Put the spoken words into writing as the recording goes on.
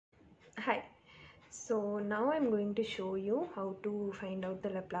So now I'm going to show you how to find out the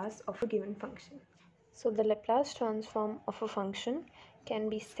Laplace of a given function. So the Laplace transform of a function can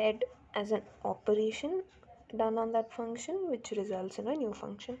be said as an operation done on that function which results in a new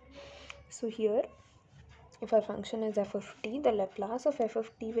function. So here, if our function is f of t, the Laplace of f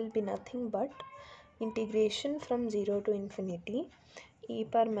of t will be nothing but integration from 0 to infinity e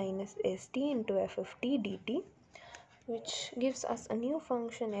power minus st into f of t dt, which gives us a new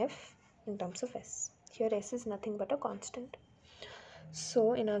function f in terms of s. Here s is nothing but a constant.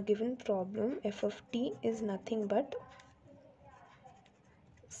 So in our given problem, f of t is nothing but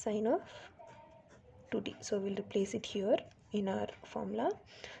sine of 2t. So we'll replace it here in our formula.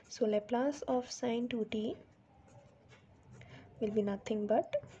 So Laplace of sine 2t will be nothing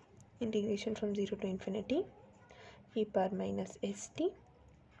but integration from 0 to infinity e power minus st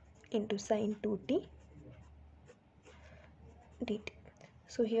into sine 2t dt.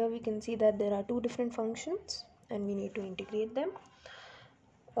 So here we can see that there are two different functions and we need to integrate them.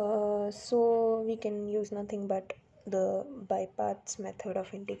 So we can use nothing but the by parts method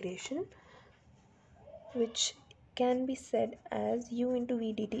of integration, which can be said as u into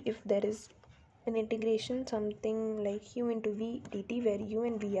v dt if there is an integration something like u into v dt where u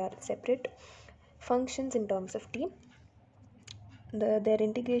and v are separate functions in terms of t. Their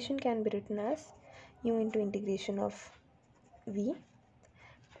integration can be written as u into integration of v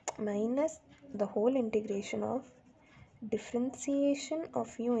minus the whole integration of differentiation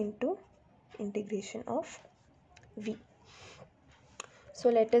of u into integration of v. So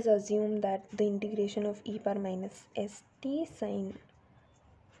let us assume that the integration of e power minus st sine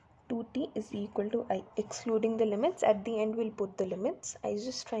 2t is equal to I, excluding the limits. At the end we'll put the limits. I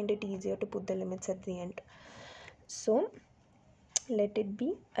just find it easier to put the limits at the end. So let it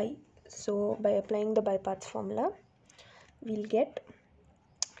be I. So by applying the by parts formula, we'll get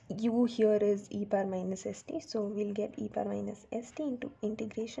u here is e power minus st, so we'll get e power minus st into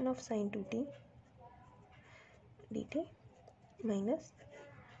integration of sine 2t dt minus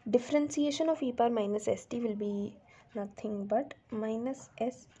differentiation of e power minus st will be nothing but minus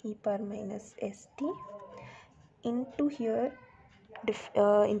s e power minus st into here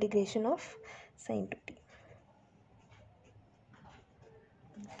integration of sine 2t.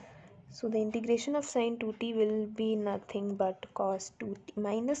 So the integration of sine 2t will be nothing but cos 2t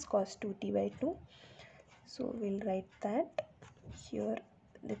minus cos 2t by 2. So we'll write that here.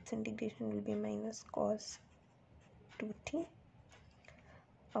 This integration will be minus cos 2t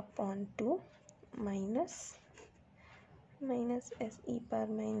upon 2 minus s e power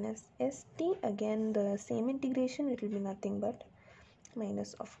minus st. Again the same integration, it will be nothing but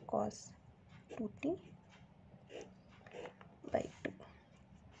minus of cos 2t by 2.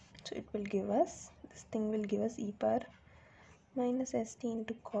 So it will give us, this thing will give us e power minus st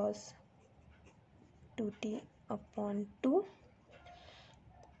into cos 2t upon 2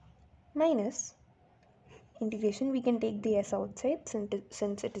 minus integration. We can take the s outside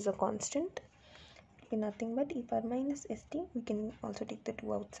since it is a constant. It will be nothing but e power minus st. We can also take the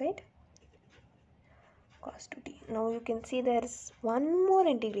 2 outside, cos 2t. Now you can see there is one more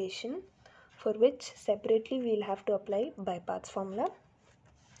integration for which separately we will have to apply by parts formula.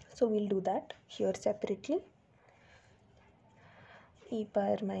 So we'll do that here separately. E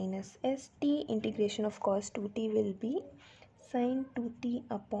power minus st integration of cos 2t will be sine 2t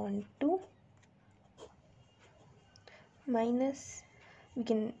upon 2 minus, we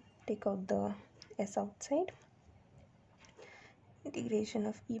can take out the s outside, integration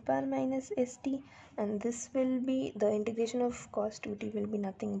of e power minus st, and this will be the integration of cos 2t will be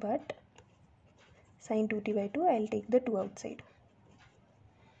nothing but sine 2t by 2. I'll take the 2 outside.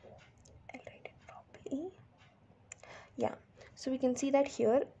 I'll write it properly. Yeah, so we can see that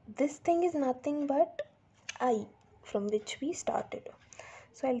here this thing is nothing but I from which we started.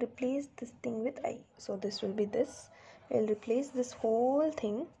 So I'll replace this thing with I. So this will be this. I'll replace this whole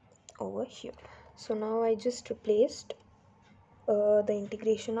thing over here. So now I just replaced the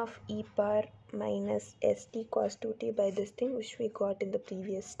integration of e power minus st cos 2t by this thing which we got in the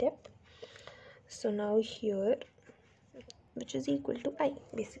previous step. So now here, which is equal to I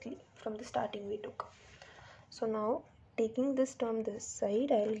basically from the starting we took. So now taking this term this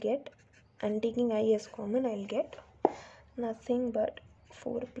side, I'll get, and taking I as common, I'll get nothing but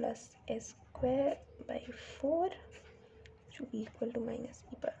 4 plus s square by 4 should be equal to minus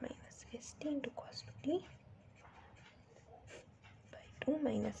e power minus st into cos 2t by 2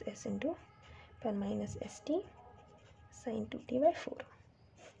 minus s into power minus st sin 2t by 4.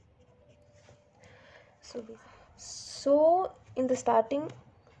 So in the starting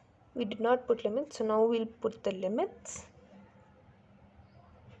we did not put limits, so now we'll put the limits.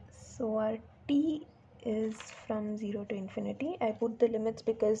 So our t is from 0 to infinity. I put the limits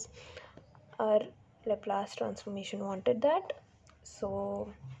because our Laplace transformation wanted that. So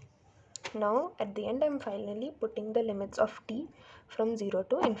now at the end I'm finally putting the limits of t from 0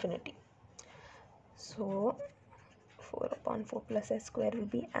 to infinity. So 4 upon 4 plus s square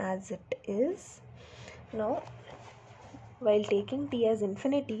will be as it is. Now while taking t as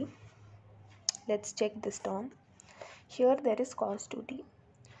infinity, let's check this term. Here there is cos 2t.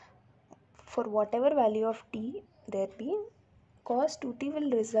 For whatever value of t there be, cos 2t will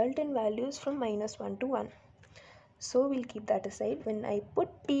result in values from -1 to 1. So we'll keep that aside. When I put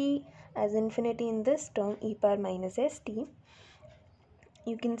t as infinity in this term, e power minus st,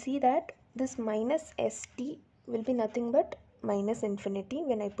 you can see that this minus st will be nothing but minus infinity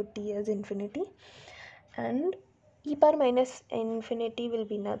when I put t as infinity, and e power minus infinity will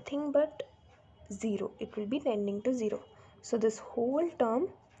be nothing but 0. It will be tending to 0. So this whole term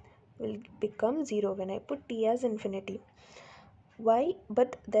will become 0 when I put t as infinity. Why?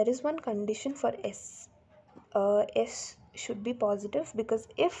 But there is one condition for s. S should be positive, because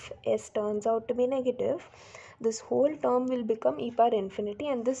if s turns out to be negative, this whole term will become e power infinity,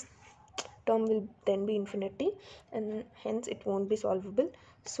 and this term will then be infinity, and hence it won't be solvable.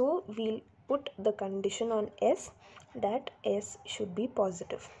 So we'll put the condition on s that s should be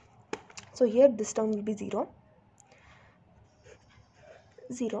positive. So here this term will be 0.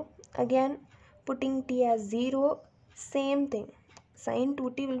 Again, putting t as 0, same thing. Sin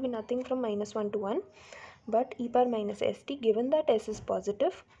 2t will be nothing from -1 to 1, but e power minus st, given that s is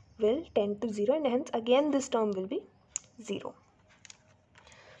positive, will tend to 0, and hence again this term will be 0.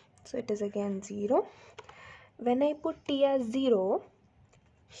 So it is again 0. When I put t as 0,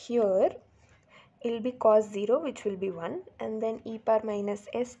 here it will be cos 0, which will be 1, and then e power minus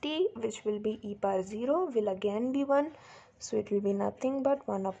st, which will be e power 0, will again be 1. So it will be nothing but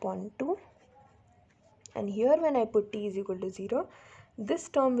 1 upon 2. And here when I put t is equal to 0, this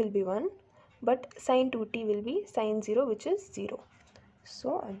term will be 1, but sin 2t will be sin 0, which is 0.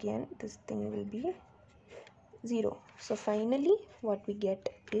 So again this thing will be 0. So finally what we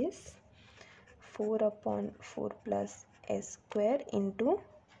get is 4 upon 4 plus s square into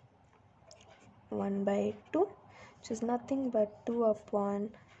 1 by 2, which is nothing but 2 upon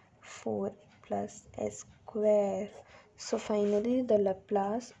 4 plus s square. So finally the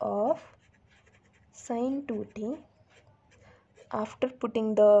Laplace of sin 2t, after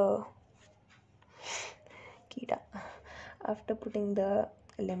putting the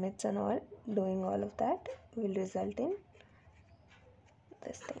limits and all, doing all of that, will result in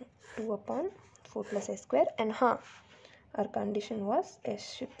this thing, 2 upon 4 plus s square, and our condition was s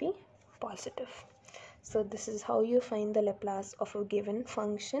should be positive. So this is how you find the Laplace of a given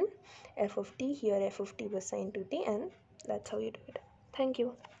function f of t. Here f of t was sin 2t, and that's how you do it. Thank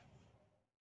you.